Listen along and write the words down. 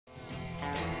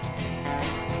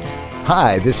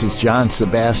Hi, this is John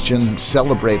Sebastian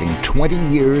celebrating 20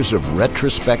 years of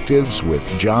Retrospectives with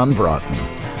John Broughton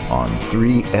on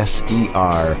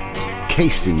 3SER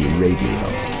KC Radio.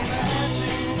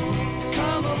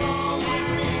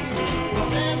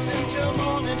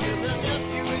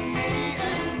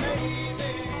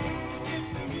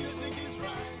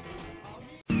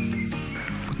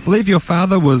 I believe your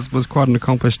father was quite an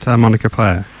accomplished harmonica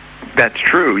player. That's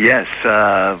true, yes.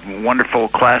 Wonderful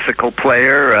classical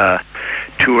player,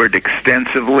 toured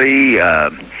extensively,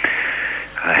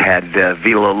 had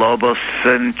Villa Lobos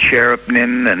and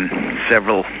Cherubnin and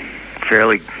several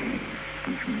fairly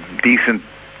decent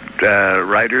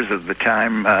writers of the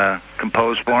time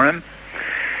composed for him,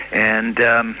 and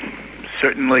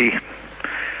certainly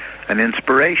an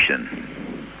inspiration.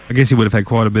 I guess you would have had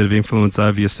quite a bit of influence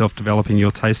over yourself developing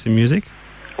your taste in music?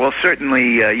 Well,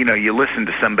 certainly, you listen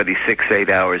to somebody 6-8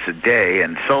 hours a day,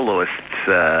 and soloists,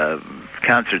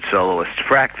 concert soloists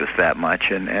practice that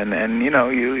much, and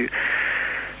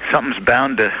something's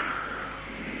bound to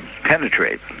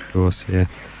penetrate. Of course, yeah.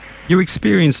 You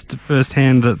experienced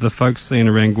firsthand the folk scene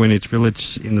around Greenwich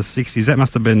Village in the 60s. That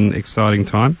must have been an exciting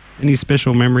time. Any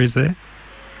special memories there?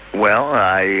 Well,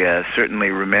 I certainly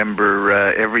remember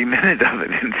every minute of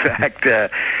it. In fact,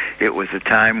 it was a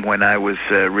time when I was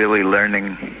really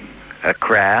learning a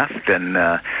craft and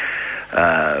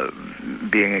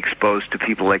being exposed to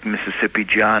people like Mississippi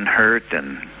John Hurt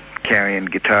and carrying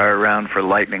guitar around for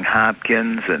Lightning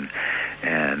Hopkins, and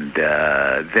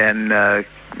then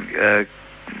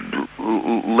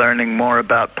learning more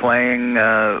about playing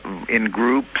in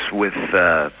groups with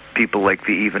people like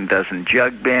the Even Dozen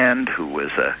Jug Band, who was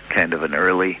a kind of an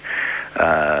early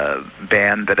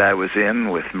band that I was in,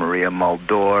 with Maria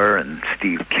Muldaur and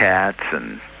Steve Katz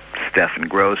and Stefan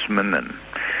Grossman and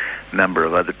a number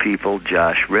of other people,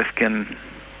 Josh Rifkin,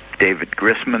 David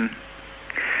Grisman,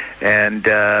 and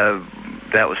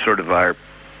that was sort of our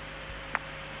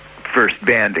first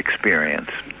band experience.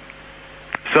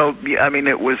 So, I mean,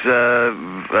 it was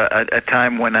a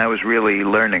time when I was really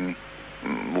learning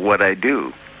what I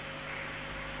do.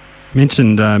 You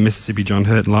mentioned Mississippi John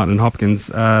Hurt and Lightning Hopkins.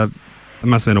 There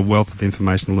must have been a wealth of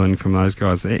information learning from those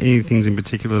guys. Any things in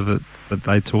particular that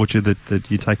they taught you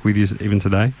that you take with you even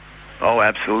today? Oh,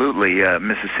 absolutely.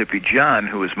 Mississippi John,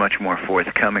 who was much more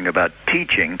forthcoming about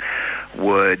teaching,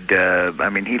 would,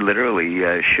 he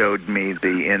literally showed me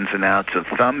the ins and outs of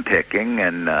thumb picking,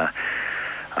 and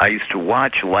I used to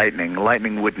watch Lightning.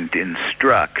 Lightning wouldn't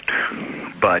instruct,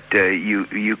 but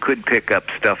you could pick up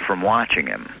stuff from watching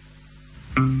him.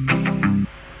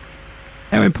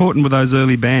 How important were those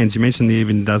early bands? You mentioned the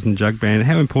Even Dozen Jug Band.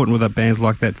 How important were the bands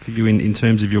like that for you in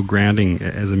terms of your grounding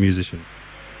as a musician?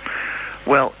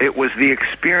 Well, it was the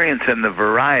experience and the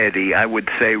variety, I would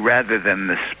say, rather than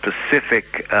the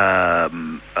specific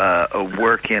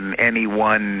work in any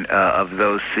one of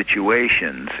those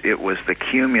situations. It was the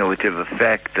cumulative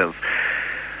effect of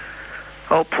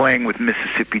playing with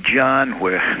Mississippi John,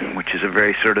 which is a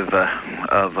very sort of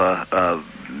a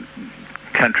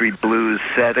country blues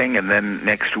setting, and then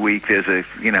next week there's a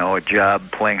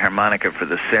job playing harmonica for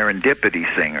the Serendipity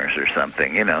Singers or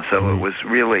something, so it was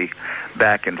really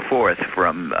back and forth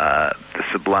from the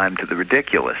sublime to the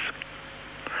ridiculous.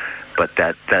 But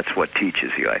that's what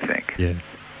teaches you, I think. Yeah.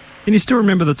 Can you still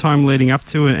remember the time leading up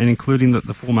to and including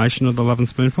the formation of the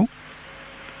LOvin'Spoonful?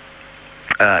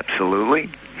 Absolutely.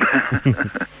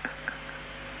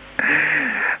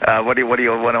 What do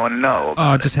you want to know?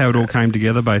 Oh, just how it all came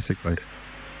together, basically.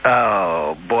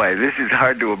 Oh, boy, this is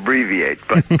hard to abbreviate,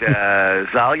 but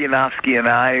Zal Yanovsky and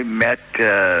I met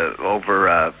over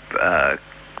a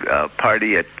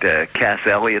party at Cass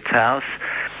Elliott's house.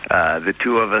 The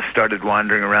two of us started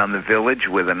wandering around the village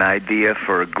with an idea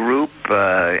for a group,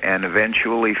 and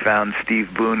eventually found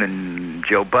Steve Boone and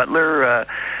Joe Butler,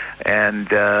 and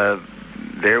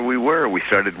there we were. We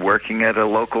started working at a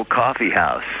local coffee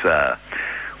house,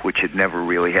 which had never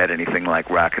really had anything like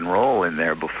rock and roll in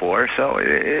there before. So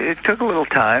it took a little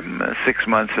time, 6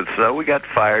 months or so. We got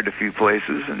fired a few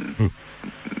places, and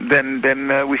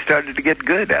then we started to get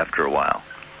good after a while.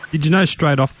 Did you know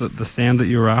straight off the sound that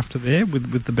you were after there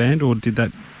with the band, or did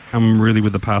that come really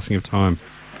with the passing of time?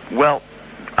 Well,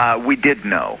 we did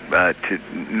know.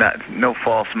 No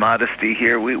false modesty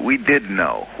here. We did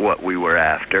know what we were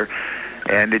after.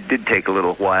 And it did take a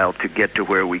little while to get to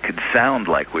where we could sound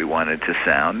like we wanted to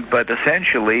sound. But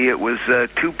essentially, it was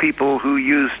two people who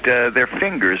used their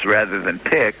fingers rather than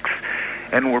picks,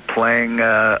 and were playing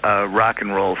a rock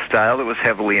and roll style that was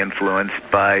heavily influenced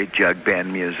by jug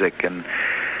band music and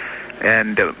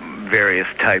various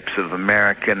types of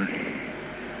American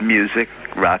music,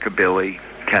 rockabilly,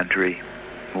 country,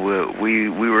 we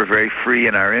were very free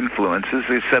in our influences,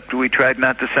 except we tried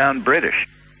not to sound British.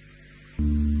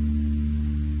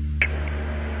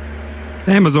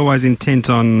 Sam was always intent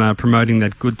on promoting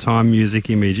that good time music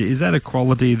image. Is that a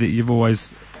quality that you've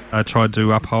always tried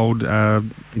to uphold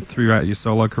throughout your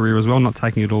solo career as well, not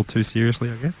taking it all too seriously,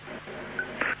 I guess?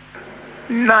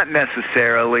 Not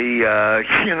necessarily.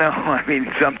 I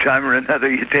mean, sometime or another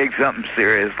you take something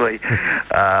seriously.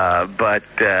 But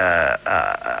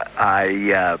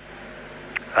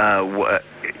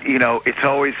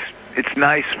it's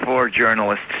nice for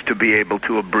journalists to be able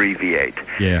to abbreviate.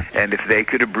 Yeah. And if they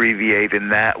could abbreviate in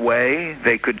that way,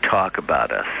 they could talk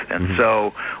about us. And so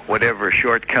whatever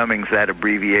shortcomings that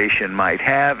abbreviation might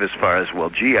have, as far as, well,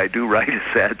 gee, I do write a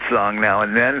sad song now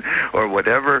and then, or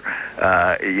whatever,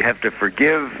 you have to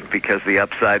forgive, because the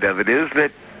upside of it is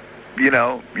that,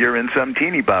 you're in some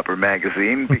teeny bopper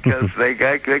magazine because they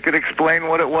could explain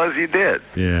what it was you did.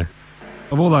 Yeah.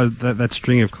 Of all that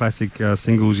string of classic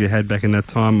singles you had back in that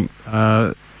time,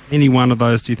 any one of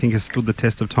those do you think has stood the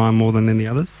test of time more than any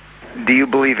others? Do You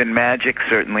Believe in Magic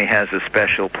certainly has a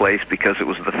special place because it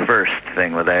was the first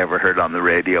thing that I ever heard on the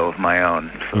radio of my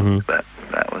own. So that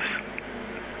was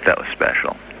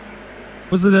special.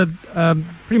 Was it a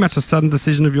pretty much a sudden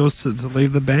decision of yours to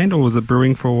leave the band, or was it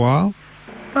brewing for a while?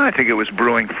 I think it was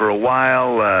brewing for a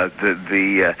while.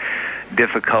 The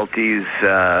difficulties,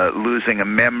 losing a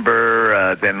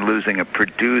member, then losing a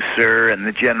producer, and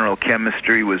the general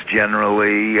chemistry was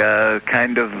generally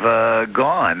kind of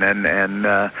gone. And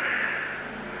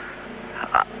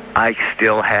I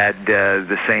still had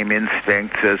the same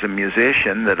instincts as a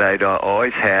musician that I'd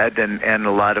always had, and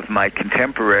a lot of my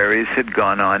contemporaries had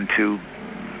gone on to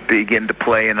begin to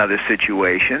play in other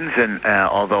situations, and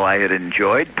although I had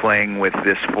enjoyed playing with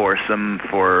this foursome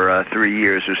for 3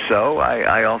 years or so,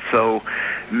 I also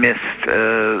missed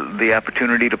the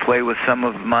opportunity to play with some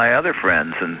of my other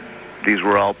friends, and these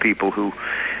were all people who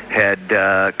had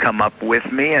come up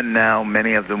with me, and now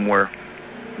many of them were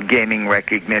gaining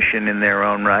recognition in their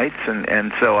own rights,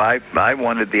 and so I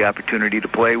wanted the opportunity to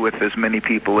play with as many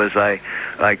people as I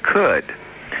could.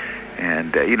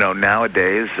 And,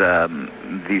 nowadays,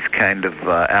 these kind of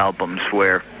albums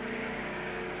where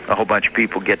a whole bunch of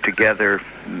people get together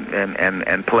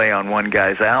and play on one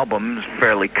guy's album is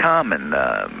fairly common.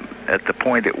 At the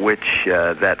point at which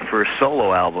that first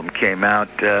solo album came out,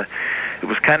 it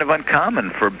was kind of uncommon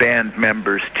for band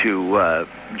members to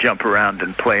jump around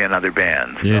and play in other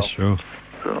bands. Yeah, sure.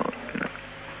 So,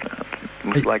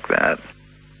 it was like that.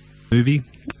 Movie,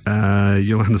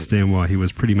 you'll understand why he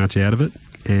was pretty much out of it.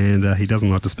 And he doesn't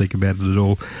like to speak about it at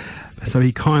all. So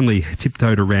he kindly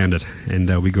tiptoed around it, and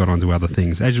we got on to other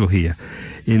things, as you'll hear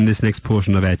in this next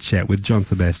portion of our chat with John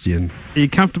Sebastian. Are you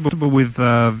comfortable with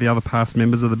the other past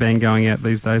members of the band going out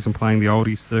these days and playing the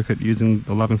oldies circuit using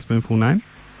the LOvin'Spoonful name?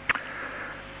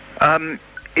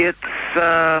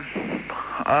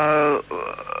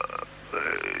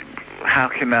 How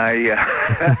can I...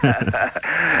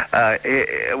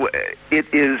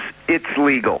 it's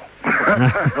legal.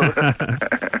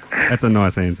 That's a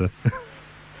nice answer.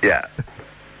 Yeah.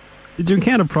 Did you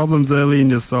encounter problems early in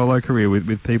your solo career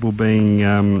with people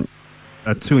being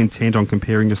too intent on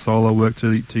comparing your solo work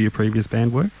to your previous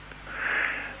band work?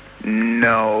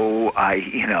 No,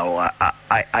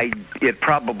 it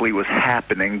probably was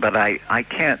happening, but I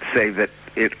can't say that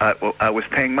I was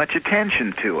paying much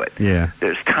attention to it. Yeah.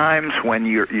 There's times when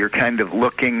you're kind of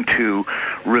looking to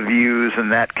reviews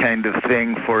and that kind of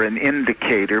thing for an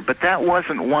indicator, but that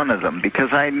wasn't one of them,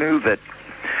 because I knew that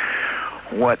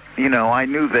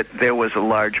there was a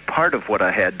large part of what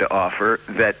I had to offer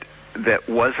that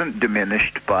wasn't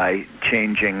diminished by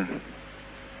changing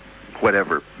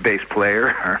whatever bass player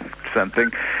or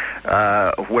something,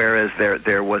 whereas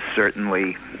there was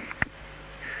certainly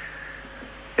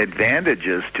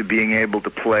advantages to being able to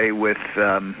play with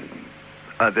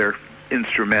other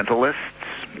instrumentalists.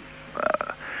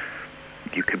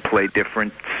 You could play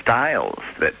different styles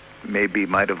that maybe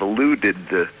might have eluded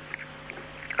the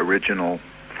original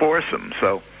foursome,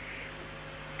 so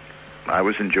I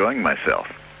was enjoying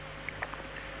myself.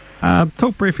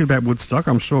 Talk briefly about Woodstock.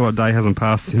 I'm sure a day hasn't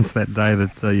passed since that day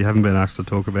that you haven't been asked to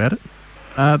talk about it.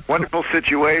 Wonderful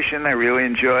situation. I really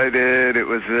enjoyed it. It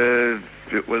was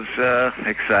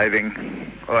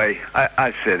exciting.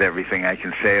 I've said everything I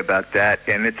can say about that,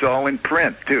 and it's all in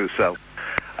print too. So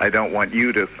I don't want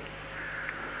you to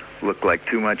look like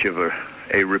too much of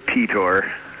a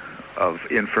repeater of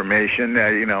information.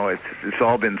 It's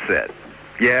all been said.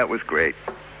 Yeah, it was great.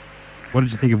 What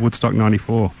did you think of Woodstock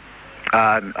 '94?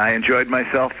 I enjoyed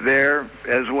myself there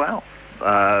as well.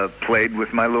 Played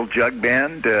with my little jug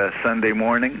band Sunday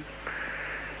morning,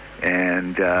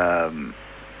 and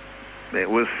it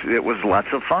was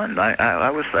lots of fun. I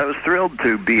was thrilled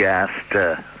to be asked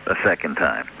a second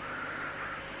time.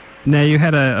 Now, you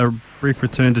had a brief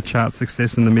return to chart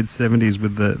success in the mid-'70s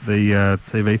with the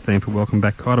TV theme for Welcome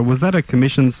Back, Kotter. Was that a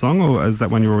commissioned song, or is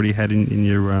that one you already had in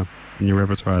your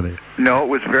repertoire there? No, it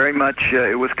was very much,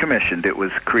 it was commissioned. It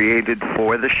was created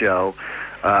for the show.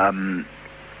 A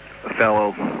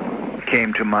fellow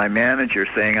came to my manager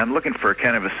saying, I'm looking for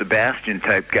kind of a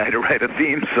Sebastian-type guy to write a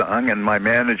theme song, and my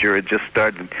manager had just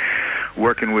started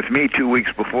working with me 2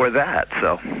 weeks before that,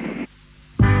 so...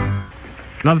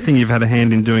 Another thing you've had a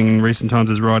hand in doing in recent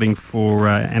times is writing for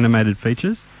animated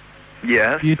features.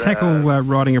 Yes. Do you tackle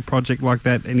writing a project like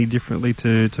that any differently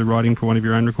to writing for one of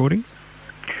your own recordings?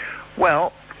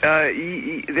 Well,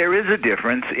 there is a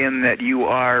difference in that you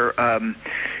are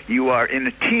in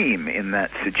a team in that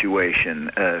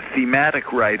situation.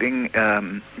 Thematic writing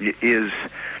is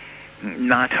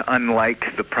not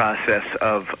unlike the process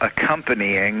of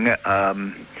accompanying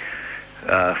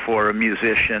for a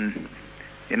musician.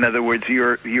 In other words,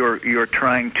 you're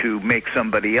trying to make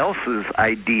somebody else's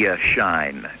idea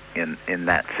shine in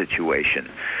that situation,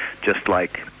 just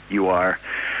like you are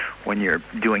when you're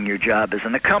doing your job as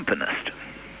an accompanist.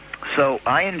 So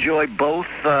I enjoy both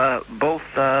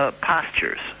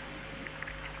postures.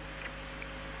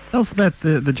 Tell us about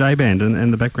the J Band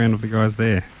and the background of the guys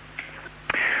there.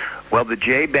 Well, the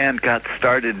J Band got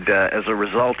started as a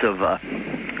result of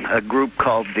a group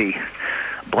called the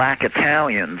Black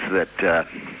Italians that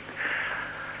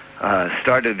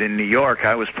started in New York.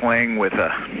 I was playing with a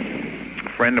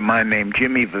friend of mine named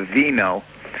Jimmy Vivino,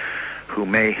 who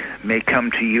may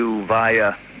come to you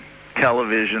via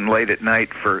television late at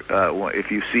night for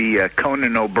if you see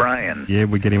Conan O'Brien. Yeah,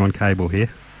 we get him on cable here.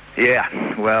 Yeah,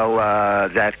 well,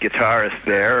 that guitarist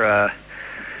there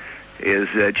is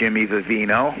Jimmy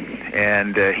Vivino,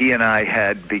 and he and I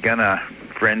had begun a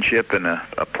friendship and a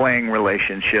playing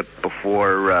relationship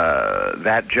before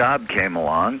that job came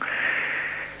along,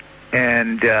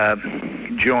 and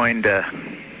joined a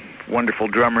wonderful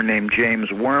drummer named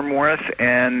James Wormworth,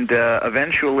 and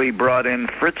eventually brought in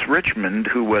Fritz Richmond,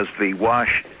 who was the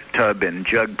wash tub and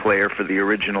jug player for the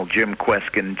original Jim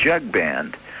Kweskin Jug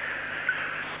Band.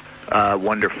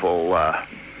 Wonderful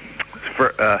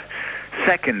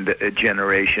second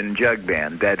generation jug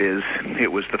band. That is,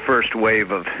 it was the first wave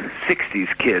of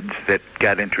 60s kids that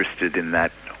got interested in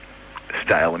that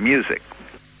style of music.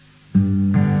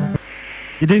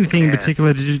 You did anything in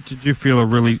particular? Did you feel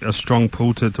a strong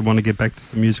pull to want to get back to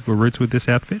some musical roots with this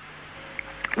outfit?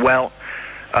 Well,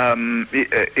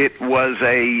 it was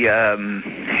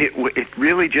it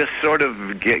really just sort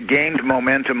of gained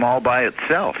momentum all by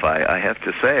itself. I have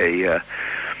to say,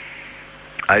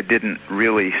 I didn't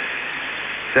really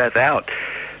set out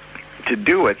to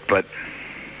do it, but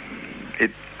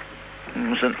it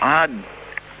was an odd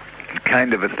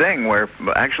kind of a thing where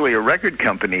actually a record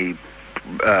company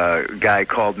guy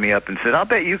called me up and said, I'll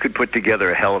bet you could put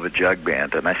together a hell of a jug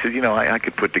band. And I said, I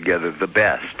could put together the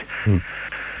best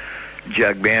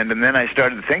jug band. And then I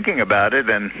started thinking about it,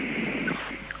 and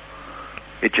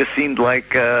it just seemed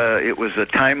like it was a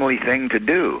timely thing to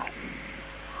do.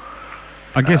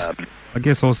 I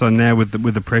guess also now with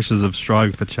the pressures of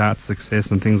striving for chart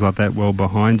success and things like that well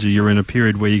behind you, you're in a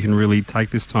period where you can really take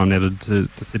this time now to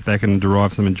sit back and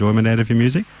derive some enjoyment out of your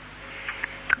music?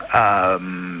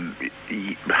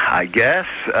 I guess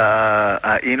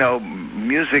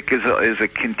music is a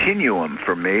continuum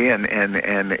for me, and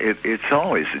it's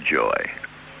always a joy.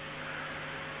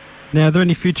 Now, are there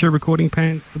any future recording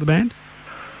plans for the band?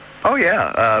 Oh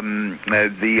yeah,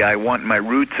 the I Want My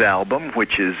Roots album,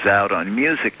 which is out on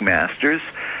Music Masters,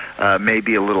 may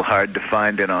be a little hard to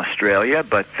find in Australia,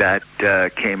 but that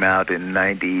came out in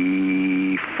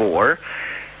 '94.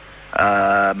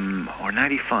 Or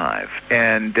 95,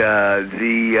 and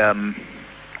the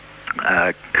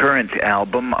current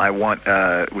album I want,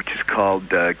 which is called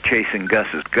Chasing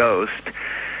Gus's Ghost,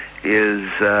 is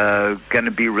going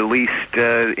to be released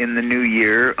in the new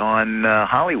year on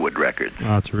Hollywood Records.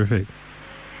 Oh, terrific!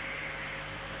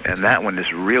 And that one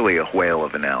is really a whale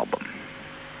of an album.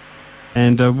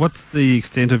 And what's the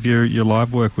extent of your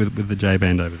live work with the J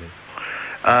Band over there?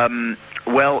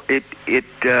 Well, it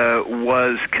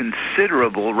was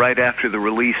considerable right after the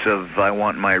release of I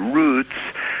Want My Roots.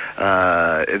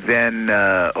 Then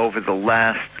over the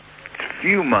last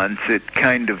few months, it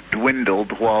kind of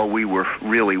dwindled while we were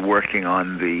really working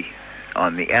on the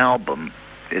album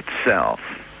itself.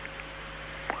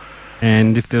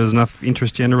 And if there was enough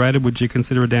interest generated, would you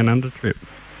consider a Down Under trip?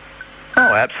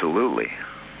 Oh, absolutely.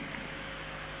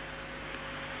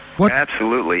 What?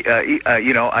 Absolutely.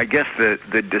 I guess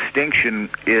the distinction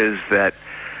is that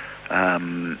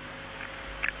I'm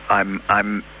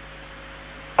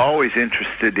always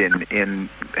interested in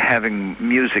having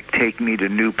music take me to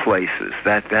new places.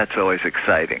 That's always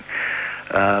exciting.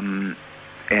 And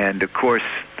of course,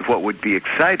 what would be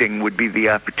exciting would be the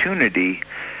opportunity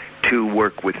to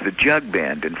work with the jug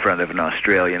band in front of an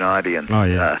Australian audience. Oh,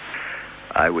 yeah.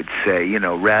 I would say,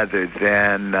 rather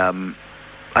than,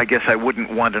 I guess I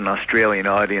wouldn't want an Australian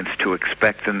audience to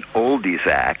expect an oldies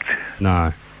act.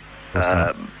 No.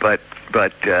 But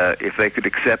if they could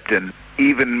accept an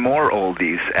even more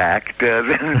oldies act,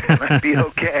 then it might be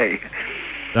okay.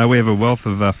 We have a wealth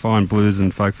of fine blues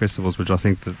and folk festivals, which I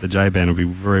think that the J Band will be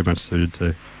very much suited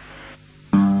to.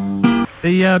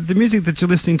 The music that you're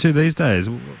listening to these days,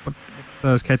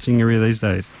 what's catching your ear these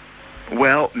days?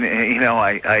 Well,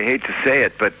 I hate to say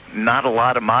it, but not a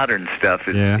lot of modern stuff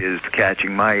is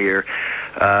catching my ear.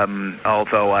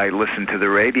 Although I listen to the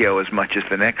radio as much as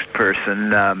the next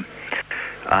person,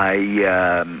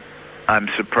 I'm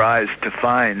surprised to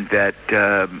find that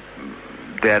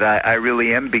I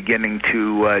really am beginning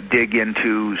to dig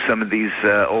into some of these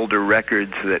older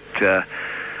records that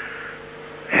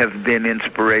have been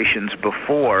inspirations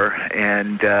before,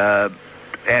 and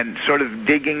sort of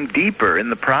digging deeper in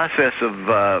the process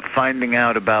of finding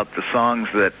out about the songs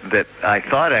that I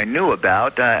thought I knew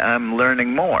about. I'm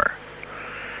learning more.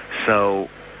 So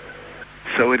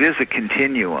it is a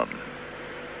continuum.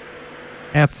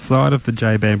 Outside of the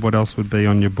J Band, what else would be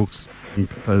on your books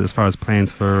as far as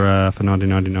plans for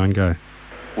 1999 go?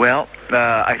 Well,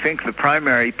 I think the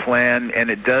primary plan, and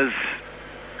it does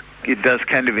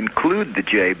kind of include the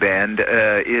J Band,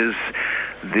 is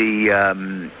that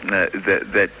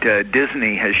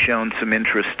Disney has shown some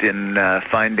interest in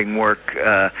finding work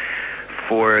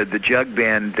for the jug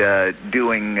band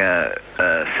doing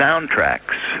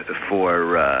soundtracks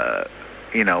for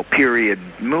period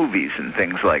movies and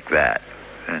things like that.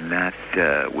 And that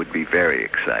would be very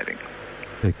exciting.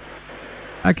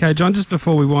 Okay, John, just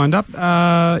before we wind up,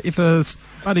 if a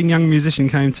budding young musician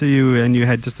came to you and you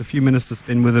had just a few minutes to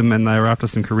spend with them and they were after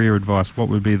some career advice, what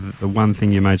would be the one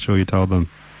thing you made sure you told them?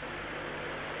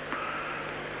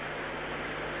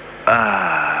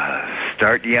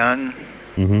 Start young,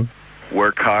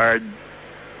 work hard,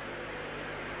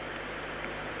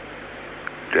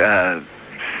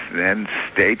 and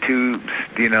stay to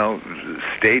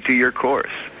your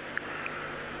course.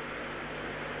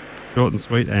 Short and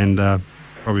sweet, and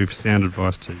probably sound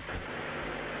advice too.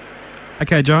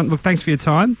 Okay, John, look, thanks for your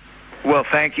time. Well,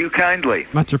 thank you kindly.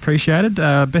 Much appreciated.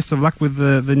 Best of luck with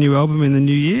the new album in the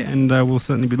new year, and we'll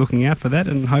certainly be looking out for that,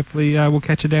 and hopefully we'll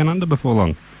catch you down under before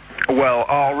long. Well,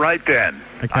 all right then.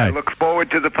 Okay. I look forward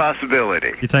to the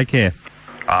possibility. You take care.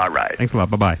 All right. Thanks a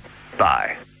lot. Bye-bye.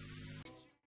 Bye.